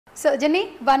So Jenny,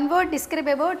 one word describe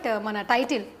about mana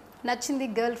title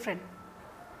Nachindi girlfriend.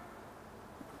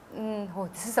 Oh,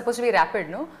 this is supposed to be rapid,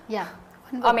 no? Yeah.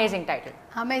 Amazing title.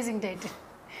 Amazing title.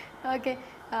 Okay.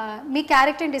 Me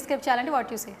character in describe challenge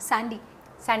what you say? Sandy.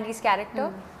 Sandy's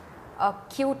character,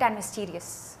 cute and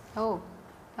mysterious. Oh,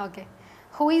 okay.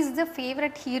 Who is the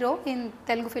favorite hero in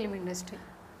Telugu film industry?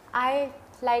 I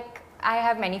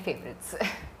have many favorites.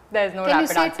 There's no Can rapid you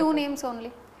say answer. two names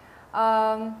only?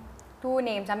 Two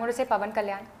names. I'm going to say Pawan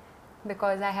Kalyan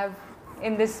because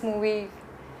in this movie,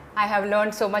 I have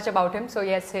learned so much about him. So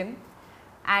yes, him.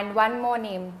 And one more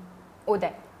name,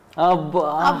 Uday. అబ్బా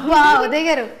అబ్బా ఉదయ్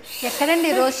గారు ఎక్కడండి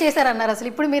roast చేశారు అన్నారు అసలు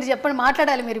ఇప్పుడు మీరు చెప్పండి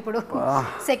మాట్లాడాలి మీరు ఇప్పుడు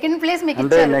సెకండ్ ప్లేస్ మీకు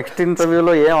అంటే ఇచ్చారు నెక్స్ట్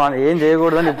ఇంటర్వ్యూలో ఏం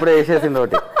చేయకూడదని ఇప్పుడే వేసేసింది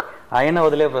ఒకటి అయినా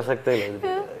వదిలే ప్రసక్తే లేదు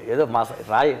ఏదో మా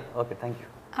రాయి ఓకే థ్యాంక్ యూ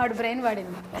ఆవిడ బ్రెయిన్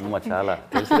వాడింది అమ్మ చాలా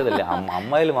తెలుసు కదా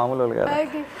అమ్మాయిలు మామూలు వాళ్ళు కదా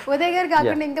ఓకే ఉదయ్ గారు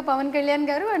కాకుండా ఇంకా పవన్ కళ్యాణ్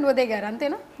గారు అండ్ ఉదయ్ గారు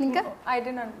అంతేనా ఇంకా I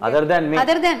didn't know. Other than me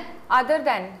Other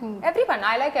than everyone,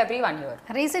 I like everyone here.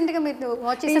 Recent గా మీరు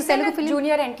వాచ్ చేసిన Telugu film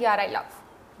Junior NTR, I love.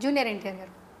 Junior NTR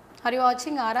గారు are you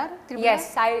watching RR Yes,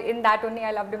 in that only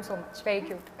I loved him so much. Very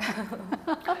cute.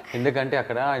 ఎందుకంటే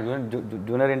అక్కడ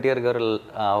junior NTR గారు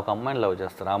ఒక అమ్మాయిని love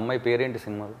చేస్తారు ఆ అమ్మాయి పేరేంటి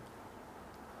సినిమాలో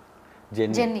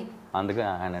జెన్నీ అందుకే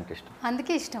ఆయన అంటే ఇష్టం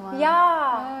అందుకే ఇష్టమా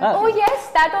Yeah. Oh yes,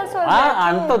 that also.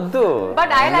 అంతొద్దు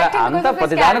But I liked him అంత because of his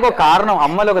ప్రతి దానికి ఒక కారణం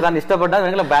అమ్మాయిలు ఒక దాన్ని ఇష్టపడ్డా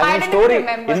వెనకాల I background didn't story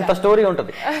remember ఇంత స్టోరీ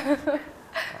ఉంటుంది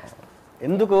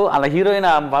ఎందుకు అలా హీరోయిన్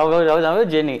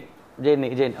జెనీ జెనీ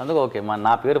జెనీ అందుకు ఓకే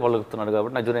నా పేరు పలుకుతున్నాడు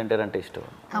కాబట్టి నా జూనియర్ ఎన్టీఆర్ అంటే ఇష్టం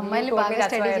అమ్మాయిలు బాగా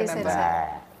స్టడీ చేశారు సార్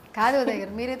కాదు ఉదయ్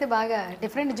గారు మీరైతే బాగా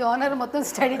డిఫరెంట్ జోనర్ మొత్తం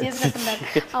స్టడీ చేసినట్టున్నారు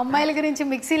అమ్మాయిల గురించి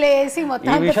మిక్సీలో వేసి మొత్తం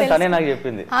ఈ అంతా విషయం తెలుసు. తనే నాకు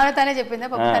చెప్పింది ఆమె తనే చెప్పిందా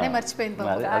పాపం తనే మర్చిపోయింది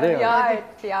పాపం అదే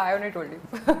Yeah, I only told you.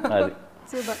 అది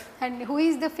super and who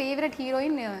is the favourite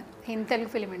heroine in Telugu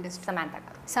film industry Samantha.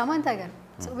 Samantha గారు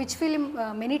so which film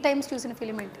many times చూసిన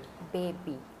ఫిలిం ఏంటి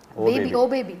Baby. Baby oh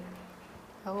baby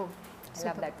oh I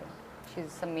love that film.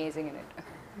 She's amazing in it.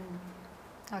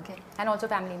 Okay And also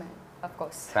Family Man, of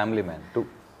course. Family man 2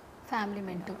 family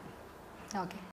men two okay